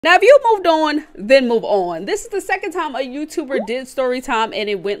Now, if you moved on, then move on. This is the second time a YouTuber did story time and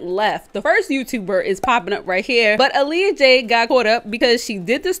it went left. The first YouTuber is popping up right here, but Aaliyah Jay got caught up because she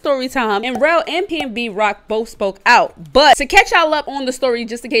did the story time and Rell and PNB ROCK both spoke out. But to catch y'all up on the story,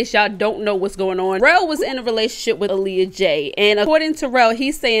 just in case y'all don't know what's going on, Rell was in a relationship with Aaliyah Jay. And according to Rell,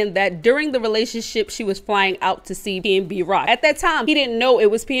 he's saying that during the relationship, she was flying out to see PNB ROCK. At that time, he didn't know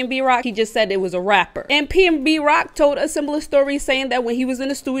it was PNB ROCK. He just said it was a rapper. And PNB ROCK told a similar story saying that when he was in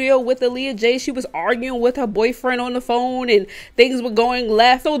the studio with Aaliyah Jay, she was arguing with her boyfriend on the phone and things were going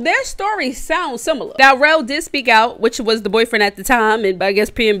left. So their story sounds similar. Now, Rell did speak out, which was the boyfriend at the time, and I guess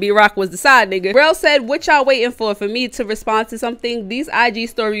PNB ROCK was the side nigga. Rell said, "What y'all waiting for me to respond to something? These IG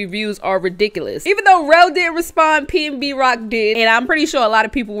story reviews are ridiculous." Even though Rell did respond, PNB ROCK did, and I'm pretty sure a lot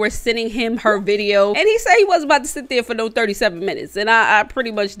of people were sending him her video, and he said he wasn't about to sit there for no 37 minutes, and I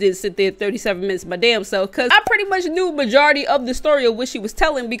pretty much did sit there 37 minutes my damn self, because I pretty much knew majority of the story of what she was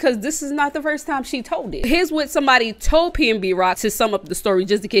telling, because this is not the first time she told it. Here's what somebody told PNB ROCK to sum up the story,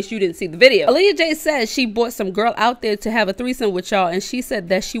 just in case you didn't see the video. Aaliyah Jay said she brought some girl out there to have a threesome with y'all, and she said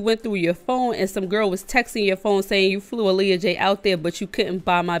that she went through your phone and some girl was texting your phone saying you flew Aaliyah Jay out there, but you couldn't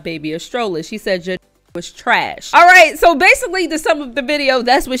buy my baby a stroller. She said your was trash. All right, so basically to sum up the video,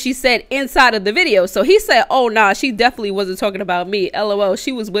 that's what she said inside of the video. So he said, "Oh nah, she definitely wasn't talking about me. LOL,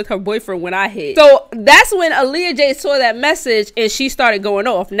 she was with her boyfriend when I hit." So that's when Aaliyah Jay saw that message and she started going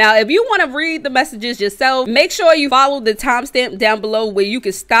off. Now, if you want to read the messages yourself, make sure you follow the timestamp down below where you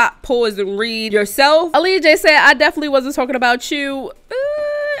can stop, pause, and read yourself. Aaliyah Jay said, "I definitely wasn't talking about you."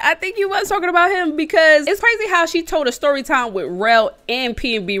 I think you was talking about him, because it's crazy how she told a story time with Rell and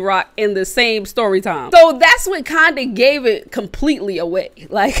PNB ROCK in the same story time. So that's what kind of gave it completely away.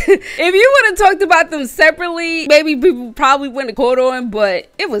 Like, if you would have talked about them separately, maybe people probably wouldn't have caught on, but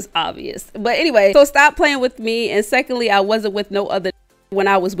it was obvious. But anyway, so stop playing with me. And secondly, I wasn't with no other when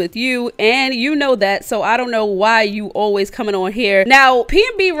I was with you, and you know that, so I don't know why you always coming on here. Now,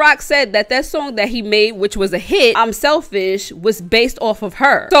 PNB ROCK said that that song that he made, which was a hit, "I'm Selfish," was based off of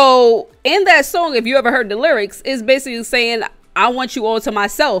her. So in that song, if you ever heard the lyrics, is basically saying, "I want you all to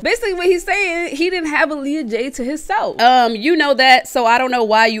myself." Basically what he's saying, he didn't have Aaliyah Jay to himself. You know that, so I don't know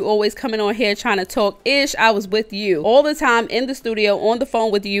why you always coming on here trying to talk ish. I was with you all the time, in the studio, on the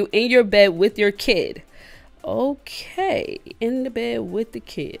phone with you, in your bed with your kid. Okay, in the bed with the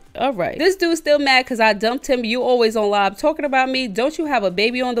kid. All right, this dude's still mad because I dumped him. You always on live talking about me. Don't you have a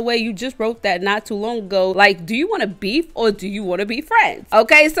baby on the way? You just wrote that not too long ago. Like, do you want to beef or do you want to be friends?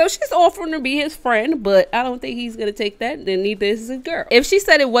 Okay, so she's offering to be his friend, but I don't think he's gonna take that. Then neither is his girl. If she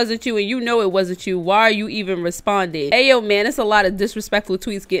said it wasn't you and you know it wasn't you, why are you even responding? Hey yo man, it's a lot of disrespectful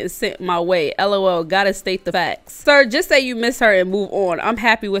tweets getting sent my way. LOL, gotta state the facts. Sir, just say you miss her and move on. I'm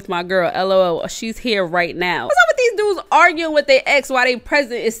happy with my girl. LOL, she's here right now. What's up with these dudes arguing with their ex while their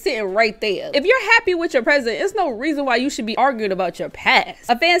present is sitting right there? If you're happy with your present, there's no reason why you should be arguing about your past.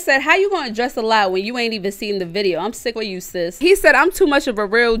 A fan said, "How you gonna address a lie when you ain't even seen the video? I'm sick of you, sis." He said, "I'm too much of a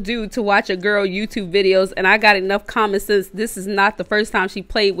real dude to watch a girl YouTube videos, and I got enough common sense. This is not the first time she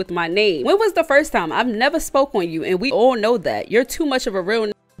played with my name." When was the first time? I've never spoke on you, and we all know that. You're too much of a real,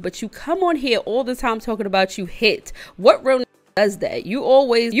 but you come on here all the time talking about you hit. What real does that? You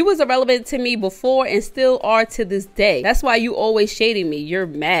was irrelevant to me before and still are to this day. That's why you always shading me. You're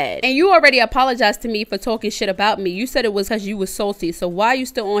mad, and you already apologized to me for talking shit about me. You said it was because you was salty, so why you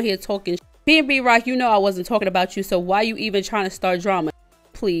still on here talking shit? PNB ROCK, you know I wasn't talking about you, so why you even trying to start drama?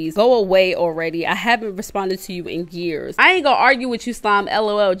 Please go away already. I haven't responded to you in years. I ain't gonna argue with you, slime.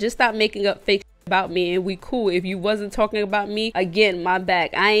 LOL, just stop making up fake shit about me and we cool. If you wasn't talking about me, again, my back.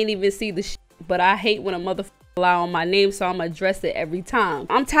 I ain't even see the shit, but I hate when a motherfucker lie on my name, so I'm address it every time.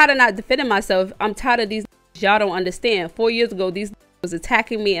 I'm tired of not defending myself. I'm tired of these y'all don't understand. 4 years ago, these was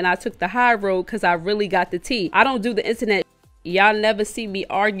attacking me and I took the high road because I really got the tea. I don't do the internet. Y'all never see me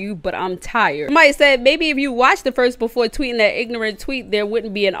argue, but I'm tired. Somebody said, maybe if you watched the first before tweeting that ignorant tweet, there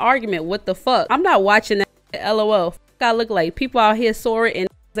wouldn't be an argument. What the fuck? I'm not watching that. LOL. I look like people out here soaring and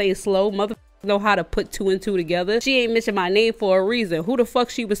ain't slow. Motherfucker know how to put two and two together. She ain't mentioned my name for a reason. Who the fuck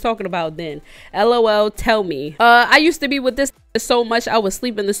she was talking about then? LOL, tell me. I used to be with this so much I would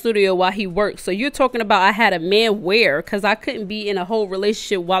sleep in the studio while he worked. So you're talking about I had a man where? Because I couldn't be in a whole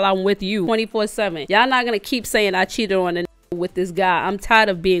relationship while I'm with you 24/7. Y'all not gonna keep saying I cheated on the with this guy. I'm tired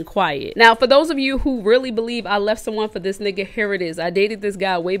of being quiet. Now, for those of you who really believe I left someone for this nigga, here it is. I dated this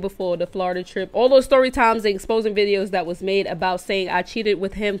guy way before the Florida trip. All those story times and exposing videos that was made about saying I cheated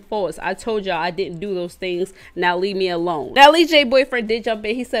with him, false. I told y'all I didn't do those things. Now leave me alone. Now Aaliyah Jay boyfriend did jump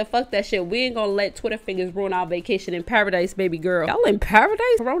in. He said, fuck that shit. We ain't gonna let Twitter fingers ruin our vacation in paradise, baby girl. Y'all in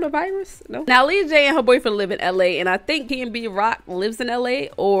paradise? Coronavirus? No. Now Aaliyah Jay and her boyfriend live in LA, and I think PNB ROCK lives in LA,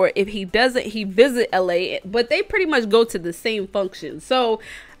 or if he doesn't, he visit LA, but they pretty much go to the same function. So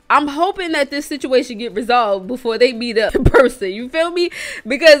I'm hoping that this situation get resolved before they meet up in person. You feel me?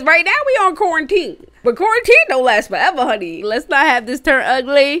 Because right now we on quarantine. But quarantine don't last forever, honey. Let's not have this turn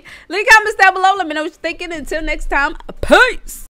ugly. Leave comments down below. Let me know what you're thinking. Until next time, peace.